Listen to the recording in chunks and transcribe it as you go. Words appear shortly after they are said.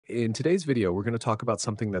In today's video, we're going to talk about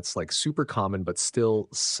something that's like super common, but still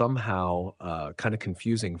somehow kind of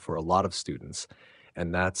confusing for a lot of students,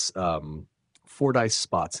 and that's Fordyce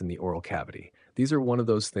spots in the oral cavity. These are one of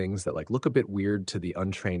those things that like look a bit weird to the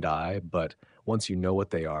untrained eye, but once you know what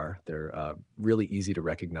they are, they're really easy to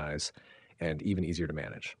recognize and even easier to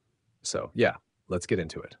manage. So yeah, let's get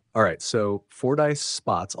into it. All right, so Fordyce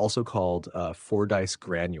spots, also called Fordyce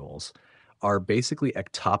granules, are basically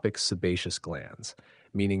ectopic sebaceous glands,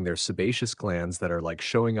 meaning they're sebaceous glands that are like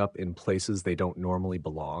showing up in places they don't normally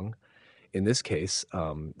belong. In this case,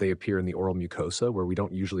 they appear in the oral mucosa where we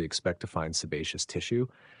don't usually expect to find sebaceous tissue.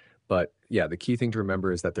 But yeah, the key thing to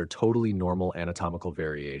remember is that they're totally normal anatomical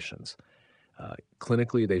variations.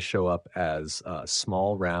 Clinically, they show up as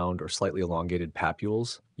small, round, or slightly elongated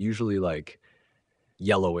papules, usually like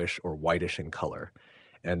yellowish or whitish in color,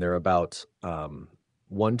 and they're about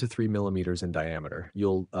 1 to 3 millimeters in diameter.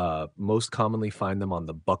 You'll most commonly find them on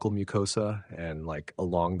the buccal mucosa and like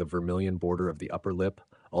along the vermilion border of the upper lip,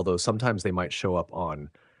 although sometimes they might show up on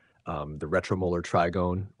the retromolar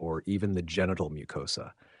trigone or even the genital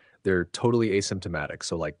mucosa. They're totally asymptomatic,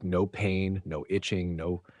 so like no pain, no itching,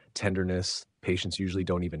 no tenderness. Patients usually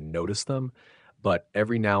don't even notice them, but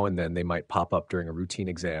every now and then they might pop up during a routine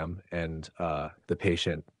exam, and the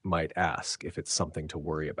patient might ask if it's something to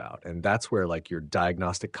worry about. And that's where like your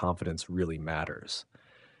diagnostic confidence really matters.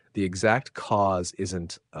 The exact cause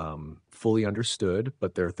isn't fully understood,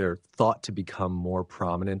 but they're thought to become more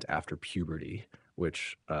prominent after puberty,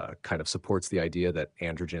 which kind of supports the idea that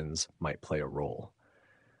androgens might play a role.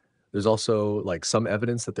 There's also like some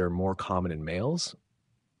evidence that they're more common in males.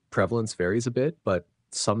 Prevalence varies a bit, but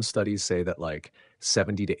some studies say that like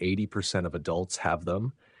 70 to 80% of adults have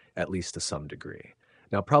them, at least to some degree.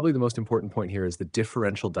 Now, probably the most important point here is the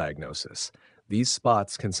differential diagnosis. These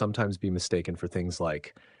spots can sometimes be mistaken for things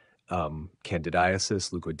like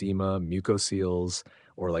candidiasis, leukodema, mucoceles,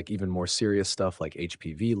 or like even more serious stuff like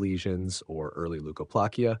HPV lesions or early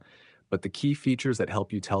leukoplakia. But the key features that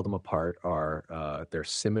help you tell them apart are their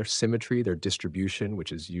symmetry, their distribution,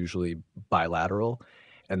 which is usually bilateral,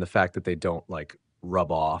 and the fact that they don't like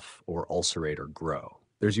rub off or ulcerate or grow.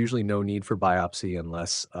 There's usually no need for biopsy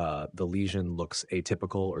unless the lesion looks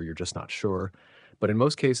atypical or you're just not sure. But in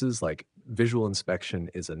most cases, like visual inspection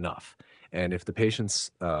is enough. And if the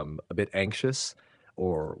patient's a bit anxious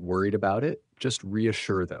or worried about it, just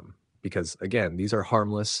reassure them. Because again, these are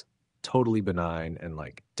harmless, totally benign, and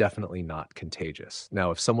like definitely not contagious.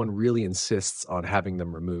 Now, if someone really insists on having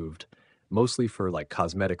them removed, mostly for like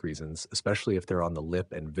cosmetic reasons, especially if they're on the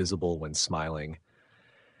lip and visible when smiling,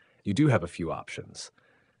 you do have a few options.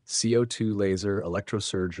 CO2 laser,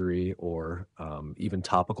 electrosurgery, or even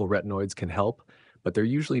topical retinoids can help, but they're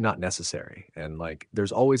usually not necessary. And like,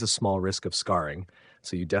 there's always a small risk of scarring,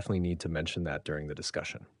 so you definitely need to mention that during the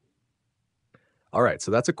discussion. All right,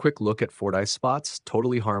 so that's a quick look at Fordyce spots.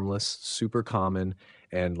 Totally harmless, super common,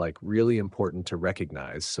 and like really important to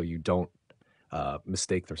recognize so you don't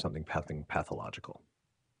mistake there's something pathological.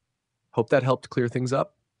 Hope that helped clear things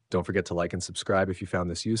up. Don't forget to like and subscribe if you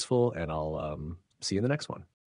found this useful, and I'll see you in the next one.